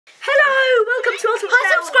welcome to Ultimate Hi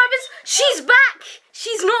Channel. subscribers, she's back.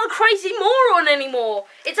 She's not a crazy moron anymore.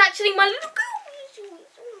 It's actually my little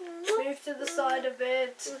girl. Move to the side a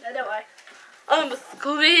bit. No, don't worry. I'm a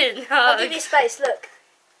squid. I'll give you space, look.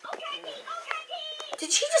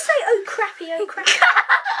 Did she just say, oh crappy, oh crappy?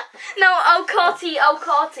 No, oh carty, oh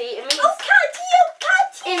carty. It means, Oh catty, oh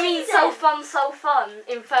catty. it means so fun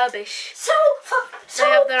in Furbish. So fun, so They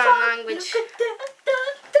have their fun. own language. Look at that.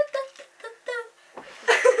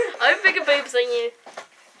 I have bigger boobs than you.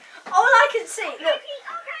 All I can see, look.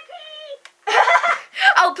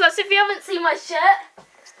 Oh, plus if you haven't seen my shirt,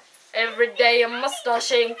 every day I'm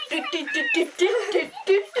mustaching.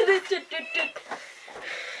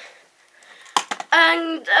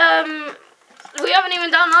 And we haven't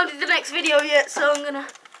even downloaded the next video yet, so I'm gonna.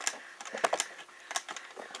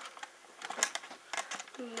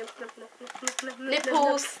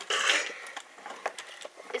 Nipples.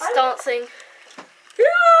 It's dancing.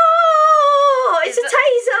 Oh, it's a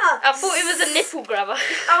taser. I thought it was a nipple grabber.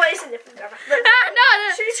 Oh, it is a nipple grabber. Look.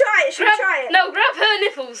 No. Should we try it? Should we try it? No, grab her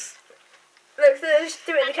nipples. Look, do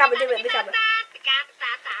it in the camera, do it in the camera.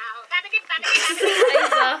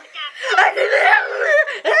 Taser.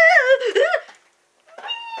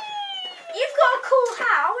 You've got a cool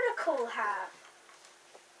hat. I want a cool hat.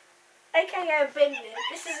 AKA a bin lid.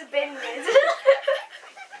 This is a bin lid.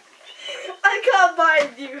 I can't buy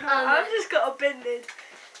a new hat. I've just got a bin lid.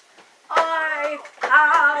 I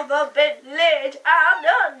have a bin lid and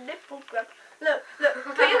a nipple grab. Look,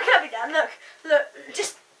 put your camera down. Look,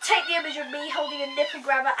 just take the image of me holding a nipple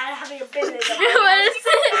grabber and having a bin lid. Where is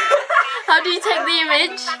it? How do you take the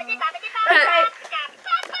image? Okay.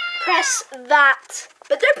 Press that.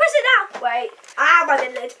 But don't press it now. Wait. My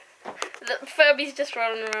bin lid. The Furby's just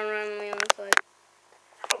running around me on the side.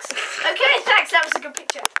 Thanks. Okay, thanks. That was a good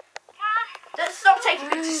picture. Stop taking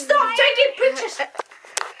pictures. Stop taking pictures.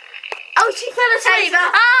 Oh, she fell asleep.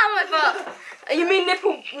 My butt. You mean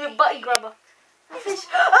nipple butty grabber? Fish.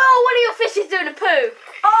 Oh, one of your fishes doing a poo.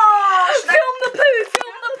 Oh, Film the poo.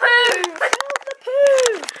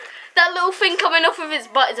 That little thing coming off of his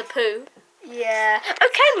butt is a poo. yeah.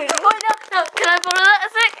 Okay, moving on. No, can I borrow that a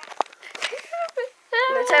sec?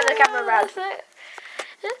 No, turn the camera around.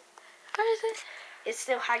 Where is it? It's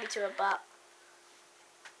still hanging to her butt.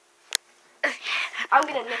 I'm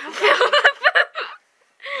gonna nip it.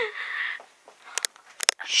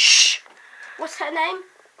 Shh. What's her name?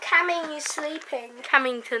 Cammy is sleeping.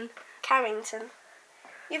 Carrington.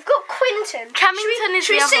 You've got Quinton. Carrington is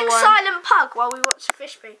should the we other sing one. Silent Pug while we watch the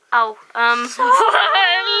fish pee? Oh, Silent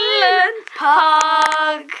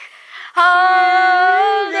Pug.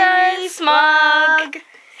 Holy smug.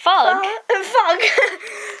 Fug. Fug.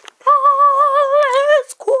 Holy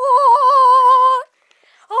squad.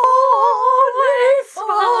 Holy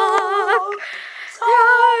smug.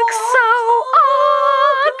 Looks so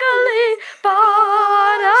ugly, but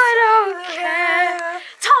I don't care.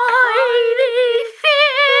 Tiny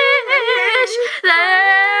fish,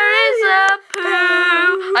 there is a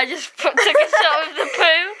poo. I just took a shot of the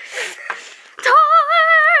poo.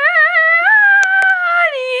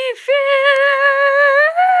 Tiny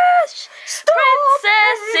fish,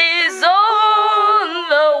 princesses on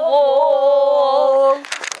the wall.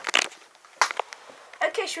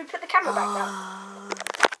 Okay, should we put the camera back down?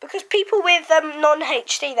 Because people with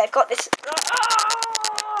non-HD, they've got this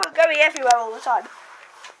going everywhere all the time.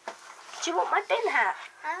 Do you want my bin hat?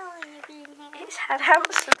 It's had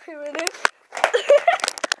hamster poo in it.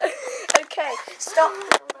 Okay, stop.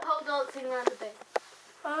 The whole dancing around the bin.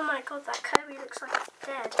 Oh my god, that Kirby looks like it's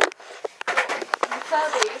dead. The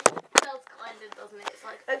Furby smells kind of, doesn't it? It's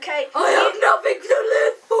like, Okay. I have nothing to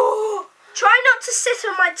live for. Try not to sit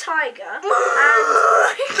on my tiger and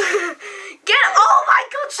get. Oh my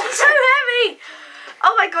god, she's so heavy.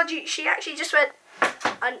 Oh my god, she actually just went.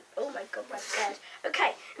 And oh my god, my head.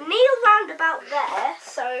 Okay, kneel round about there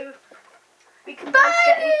so we can both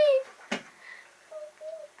get in.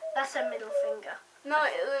 That's her middle finger. No,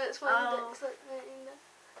 it's my Oh. index.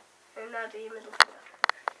 And now do your middle finger.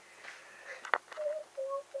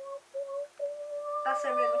 That's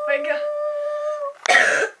her middle finger.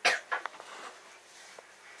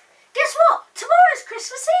 Guess what? Tomorrow's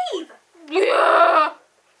Christmas Eve. Yeah.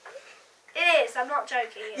 It is. I'm not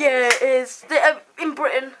joking. Yeah, it is. In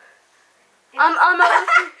Britain. I'm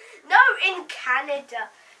No, in Canada.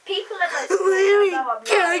 People are listening.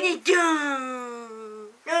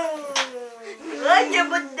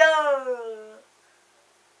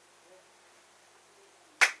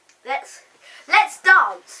 Let's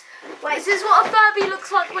dance. Wait. This is what a Furby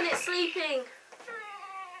looks like when it's sleeping.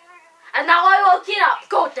 And now I woke it up.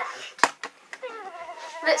 God damn it.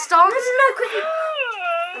 Let's dance. No, quickly.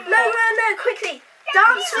 No, quickly.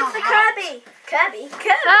 Dance with the Kirby. Kirby?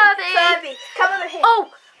 Kirby. Come over here. Oh,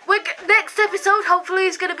 next episode hopefully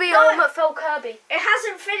is going to be Phil Kirby. It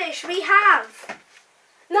hasn't finished. We have.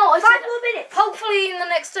 No, 5 more minutes. Hopefully in the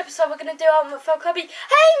next episode we're going to do Phil Kirby.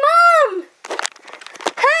 Hey, Mum!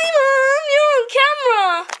 Hey, Mum, you're on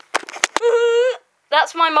camera.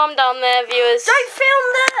 That's my mum down there, viewers. Don't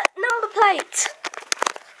film the number plate.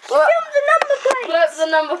 Film the number plate. Blurp the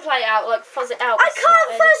number plate out, like fuzz it out. I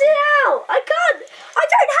can't fuzz it out. I can't. I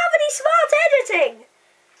don't have any smart editing.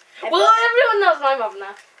 Well, everyone knows my mum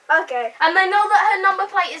now. Okay. And they know that her number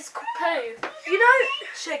plate is poo. You know.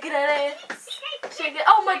 Shake it at it. Shake it.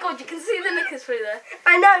 Oh my god, you can see the knickers through there.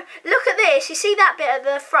 I know. Look at this. You see that bit at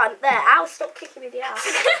the front there? Al, stop kicking me in the ass.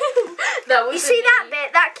 You see that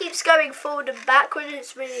bit? That keeps going forward and backward and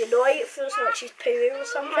it's really annoying. It feels like she's pooing or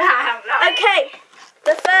something. Okay.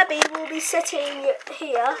 The Furby will be sitting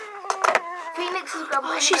here. Phoenix is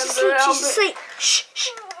grumbling. Oh, she's asleep. She's asleep. Shh,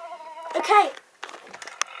 shh. Okay.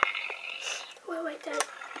 Wait, don't.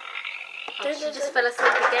 She just fell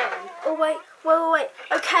asleep again. Oh, wait.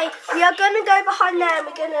 Okay, we are going to go behind there and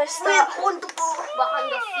we're going to start. Behind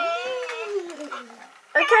the scene.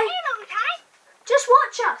 Okay. Just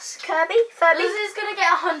watch us, Kirby. Furby. This is going to get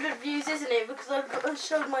 100 views, isn't it? Because I've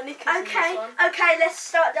showed my knickers in this one. Okay, let's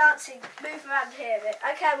start dancing. Move around here a bit.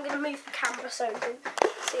 Okay, I'm going to move the camera so we can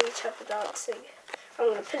see each other dancing. I'm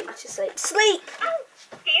going to put you to sleep. Sleep!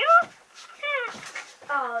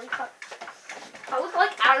 Oh, you can't. I look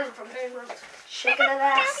like Aaron from Homeland. Shaking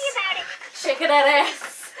that ass. Shaking that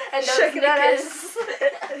ass. And those Shaking that knickers.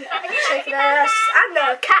 Shaking that ass. And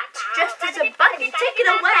a cat dressed as a bunny. Take it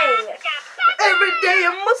away. Every day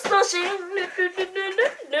I'm mustaching.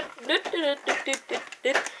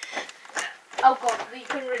 Oh god, you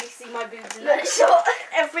can really see my boobs in that. So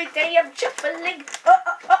every day I'm jumping.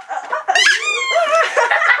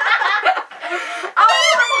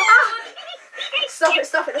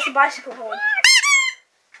 Stop it. That's a bicycle horn.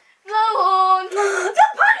 No horn. The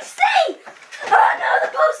postie! Oh no, the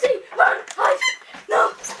postie! Run! Hide! No!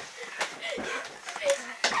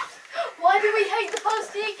 Why do we hate the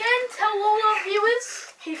postie again? Tell all our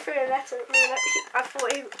viewers. He threw a letter at me. I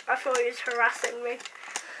thought he was harassing me.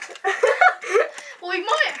 Well, he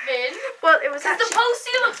might have been. Well, it was Because actually. the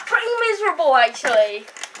postie looks pretty miserable, actually.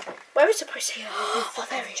 Where is the postie?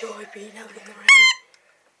 I've enjoyed being out in the rain.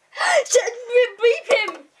 Beep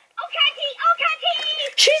him! Okay.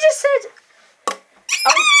 She just said.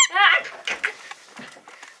 Oh.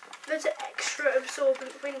 There's an extra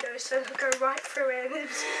absorbent window, so it'll go right through it.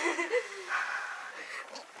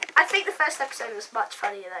 I think the first episode was much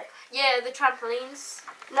funnier though. Yeah, the trampolines.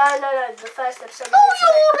 No. The first episode.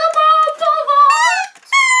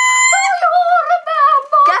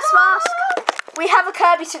 Guess mask. We have a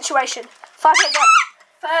Kirby situation. 501.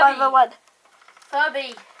 501.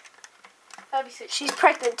 Furby. She's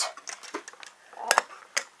pregnant.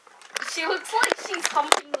 She looks like she's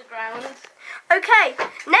humping the ground. Okay,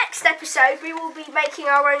 next episode we will be making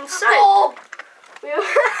our own soap. Oh!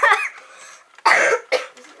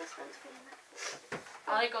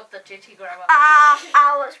 I got the titty grabber.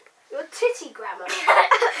 Your titty grabber. It's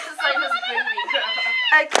the same as baby grabber.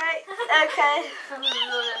 Okay. Titty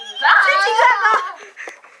grabber.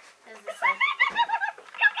 It's the same.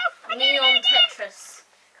 Neon Tetris.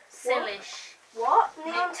 Sillish. What?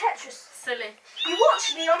 Neon Tetris. Silly. You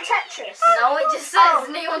watch Neon Tetris? No, it just says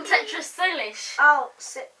Neon Tetris Sillish. Oh,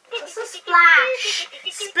 it's a splash.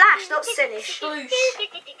 Splash, not sillish. Sploosh.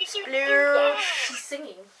 Sploosh. She's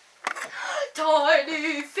singing.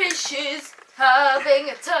 Tiny fishes having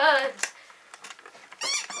a turd.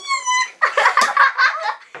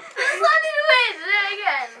 Slide it away. Do it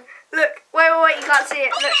again. Look, wait, you can't see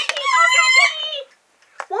it. Look.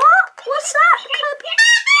 What? What's that?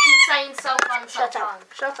 She's saying so fun, so fun.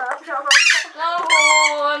 Shut up. No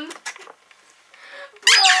horn.